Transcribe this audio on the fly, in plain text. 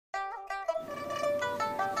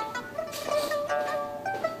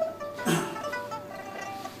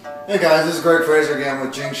Hey guys, this is Fraser again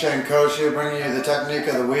with Jing, Shen, Kuoshu, bringing you the technique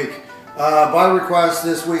of the week. By request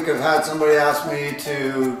this week I've had somebody ask me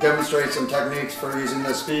to demonstrate some techniques for using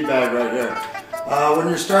this speed bag right here. When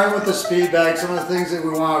you're starting with the speed bag, some of the things that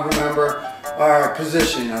we want to remember are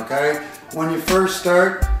positioning, okay? When you first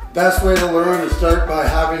start, best way to learn is start by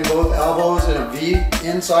having both elbows in a V,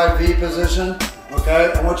 inside V position,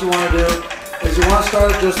 okay? And what you want to do is you want to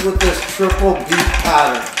start just with this triple beat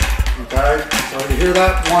pattern. Okay, so you hear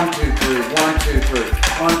that? 1, 2, 3, 1, 2, 3,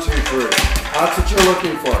 1, 2, 3. That's what you're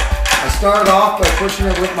looking for. I start off by pushing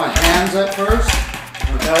it with my hands at first.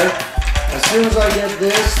 Okay, as soon as I get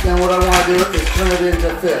this, then what I want to do is turn it into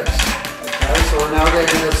fists. Okay, so we're now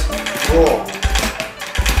getting this roll.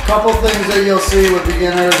 A couple things that you'll see with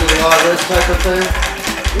beginners is a lot of this type of thing,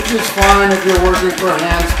 which is fine if you're working for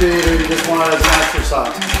hand speed or you just want it as an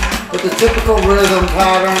exercise. But the typical rhythm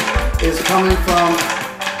pattern is coming from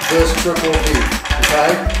this triple beat,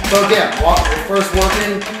 okay? So again, we're first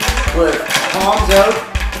working with palms out.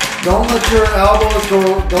 Don't let your elbows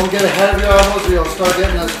go, don't get ahead of your elbows or you'll start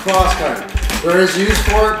getting this cross cutting. There is use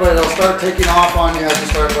for it, but it'll start taking off on you as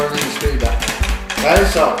you start learning the speed bag. Okay,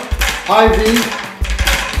 so high V,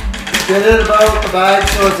 get it about the bag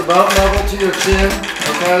so it's about level to your chin,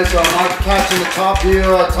 okay? So I'm not catching the top view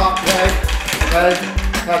or top peg, okay?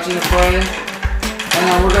 Catching the frame. And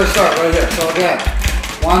then we're gonna start right here. So again,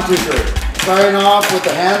 1, 2, 3. Starting off with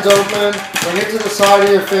the hands open, bring it to the side of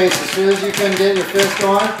your face. As soon as you can get your fist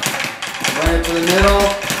going, bring it to the middle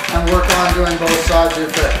and work on doing both sides of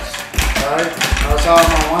your fist. Okay? Notice how I'm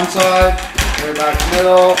on one side, bring it back to the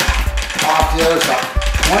middle, off the other side.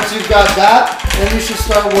 Once you've got that, then you should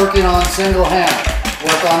start working on single hand.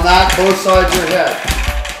 Work on that, both sides of your head.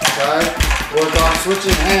 Okay? Work on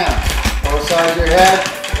switching hands. Both sides of your head,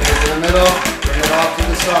 bring it to the middle, bring it off to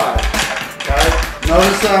the side. Okay?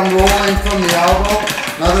 Notice that I'm rolling from the elbow.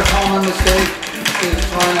 Another common mistake is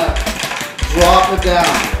trying to drop it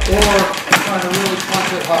down or trying to really punch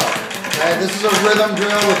it hard. Okay? This is a rhythm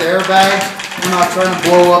drill with airbags. We're not trying to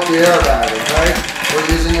blow up the airbag, okay? We're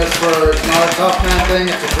using this for, it's not a tough man thing,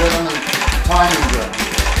 it's a rhythm and timing drill.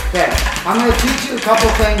 Okay, I'm going to teach you a couple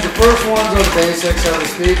things. The first ones are the basics of the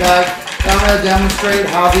speed bag. Then I'm going to demonstrate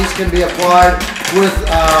how these can be applied with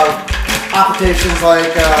applications like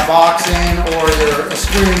boxing or your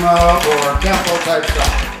eskrima or kempo type stuff.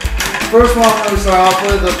 First one we're going to start off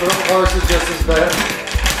with, the horse is just as bad,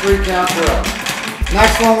 3 count drill.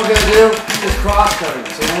 Next one we're going to do is cross cutting.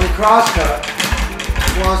 So when we cross cut,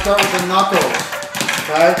 we want to start with the knuckles.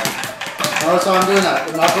 Okay? Notice how I'm doing that.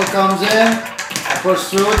 The knuckle comes in, I push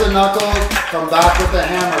through with the knuckle, come back with the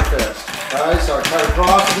hammer fist. Okay? So I cut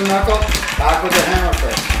across with the knuckle, back with the hammer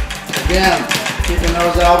fist. Again, keeping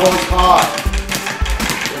those elbows high.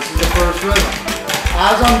 This is the first rhythm.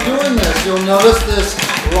 As I'm doing this, you'll notice this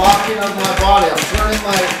rocking of my body. I'm turning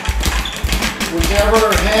my,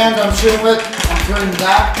 whichever hand I'm shooting with, I'm turning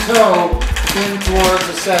that toe in towards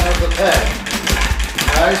the center of the peg.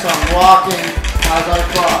 Okay, so I'm rocking as I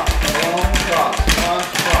cross. Boom, cross, punch,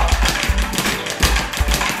 cross.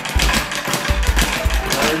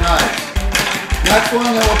 Very nice. Next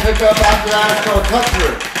one that we'll pick up after that is called cut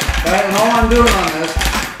through. Okay, and all I'm doing on this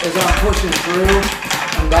is I'm pushing through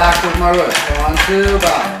and back with my wrist. 1, 2,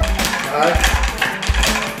 back. Okay?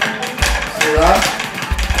 See that?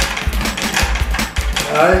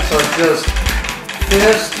 Okay, so it's just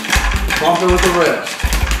fist, bump it with the wrist.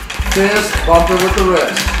 Fist, bump it with the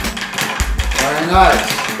wrist. Very nice.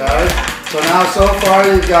 Okay? So now so far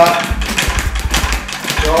you've got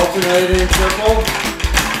the alternating triple.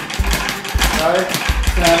 Okay?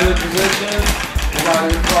 Standard position. You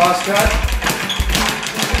got your cross cut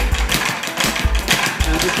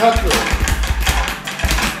and your cut through.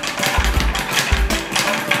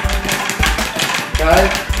 Okay?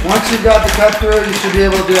 Once you've got the cut through, you should be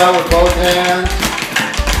able to do that with both hands.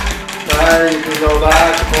 Okay? You can go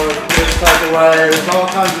back or this type of way. There's all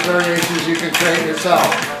kinds of variations you can create yourself.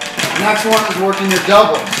 Next one is working your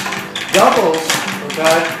doubles. Doubles,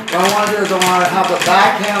 okay? What I want to do is I want to have the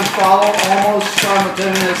back hand follow almost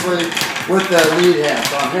simultaneously with the lead hand.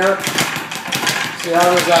 So I'm here. See how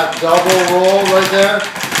there's that double roll right there?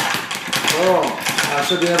 Boom. I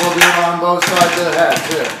should be able to do it on both sides of the head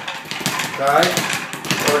too. Okay?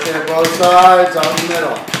 Working at both sides, out in the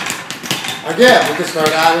middle. Again, we can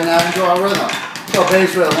start adding that into our rhythm. So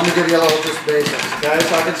base rhythm, let me give you a little just basics. Okay,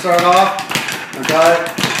 so I can start off, okay,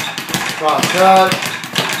 cross cut,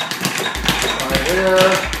 right here,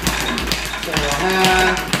 single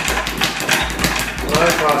hand,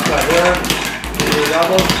 right, cross cut here, do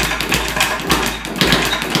double.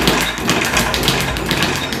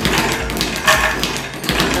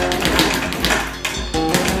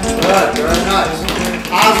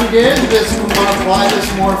 we get into this, we want to apply this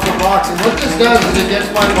more for boxing. What this does is it gets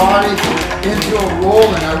my body into a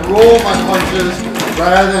rolling. I roll my punches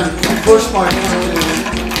rather than push my punches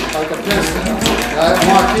like a piston. I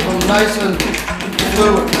want to keep them nice and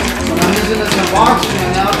fluid. When I'm using this in boxing, I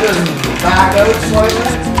now just back out slightly.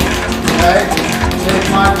 Okay? Take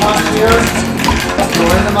my punch here, go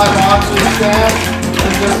into my boxing stance,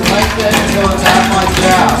 and just lengthen it until it's at my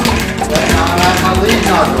jab. Okay? Now I'm at my lead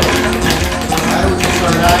knuckle. Okay? We can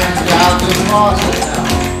start adding jabs in the process now.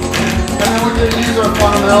 And then we're going to use our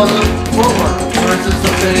fundamentals of footwork. For instance,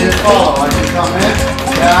 the fade follow. I can come in,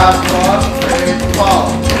 jab, cross, fade,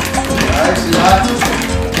 follow. Okay, see that?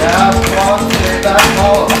 Jab, cross, fade, back,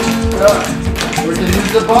 follow. Good. We can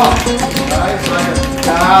use the bump. Okay, so I can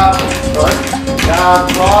jab, good. Jab,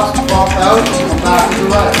 cross, bump out, come back to the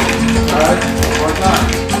right. Alright, one more time.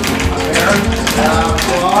 I'm here, jab,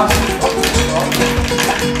 cross, bump,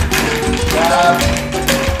 jab,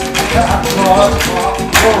 jab, cross, bump,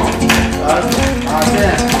 boom. Good. Back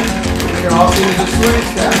in. We can also use a swing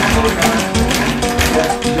step.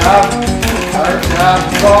 Jab, alright, jab,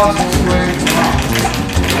 cross, swing, bump.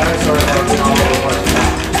 Alright, sorry about the all over the place now.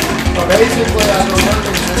 So basically, as we're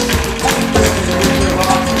learning this,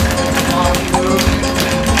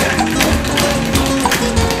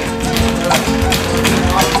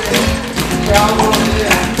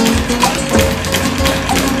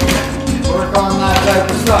 work on that type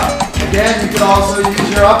of stuff. Again, you can also use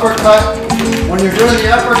your uppercut. When you're doing the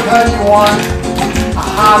uppercut, you want a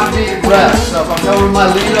half beat rest. So if I'm going with my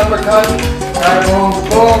lead uppercut, right, boom,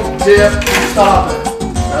 boom, dip, stop it.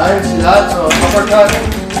 Right, see that? So uppercut,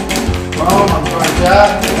 boom, I'm going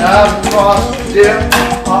jab, jab, cross, dip,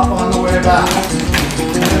 up on the way back.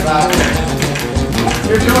 And back in. If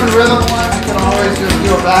you're doing rhythm one, you can always just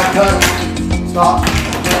do a back cut, stop,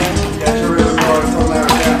 get your rhythm going from there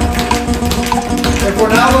again. If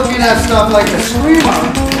we're now looking at stuff like a screamer,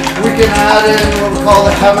 we can add in what we call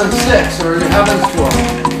the Heaven 6 or the Heaven's 4.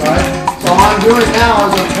 Right? So all I'm doing now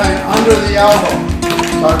is I'm cutting under the elbow.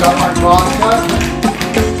 So I've got my cross cut.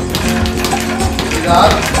 See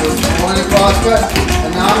that? Just pulling a cross cut.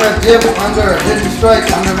 And now I'm going to dip under a hidden strike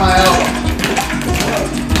under my elbow.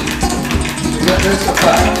 So you get this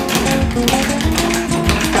effect.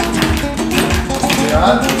 See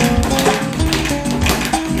that?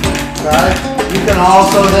 Okay? You can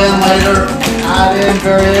also then later add in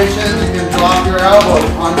variations. You can drop your elbow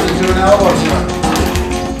onto an elbow strike.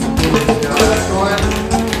 Go in,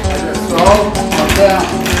 and just throw, up, down.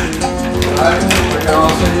 Right? We can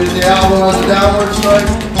also use the elbow as a downward strike.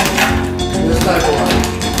 This type of way.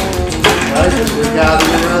 Right? Just regather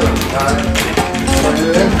your rhythm. Right? Put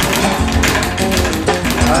it in.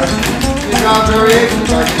 Right? You got variations.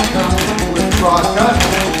 I can come with cross cut,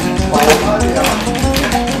 followed by the elbow.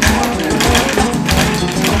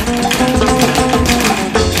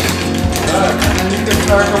 And then you can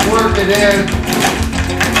start to work it in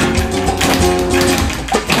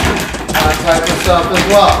that type of stuff as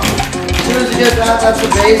well. As soon as you get that, that's the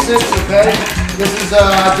basics, okay? This is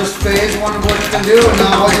just phase one of what you can do, and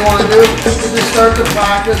now what you want to do is just start to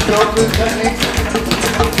practice, go through the techniques,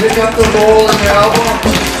 pick up the roll in your elbow, and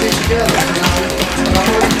put your feet together.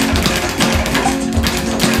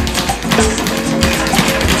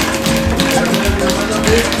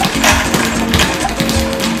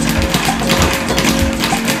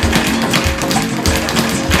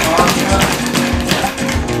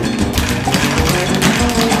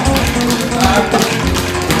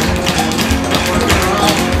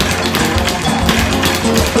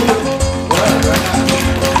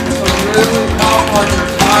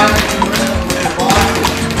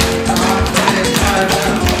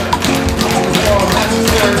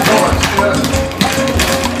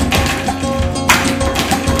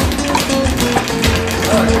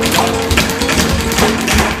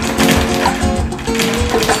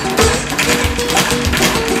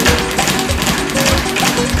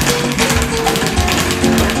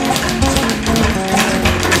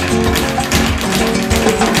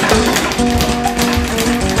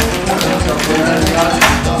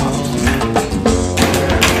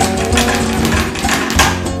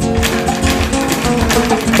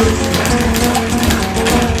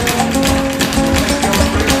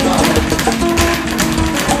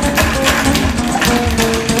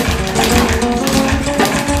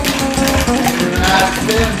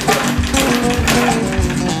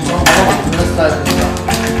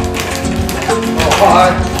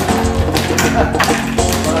 hard.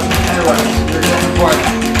 Anyway, you're getting bored.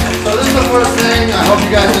 So this is the first thing. I hope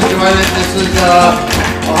you guys enjoyed it. This is,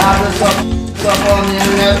 I'll have this up on the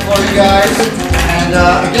internet for you guys. And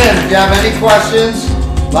again, if you have any questions,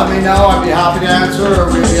 let me know. I'd be happy to answer, or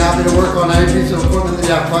we'd be happy to work on any piece of equipment that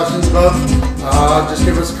you have questions about. Just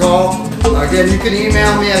give us a call. Again, you can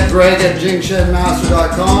email me at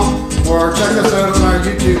greg@jingshenmaster.com, or check us out on our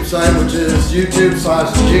YouTube site, which is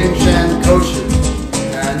youtube.com/jingshenkuoshu.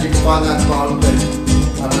 And you can find that at the bottom page.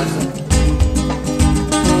 Have a nice day.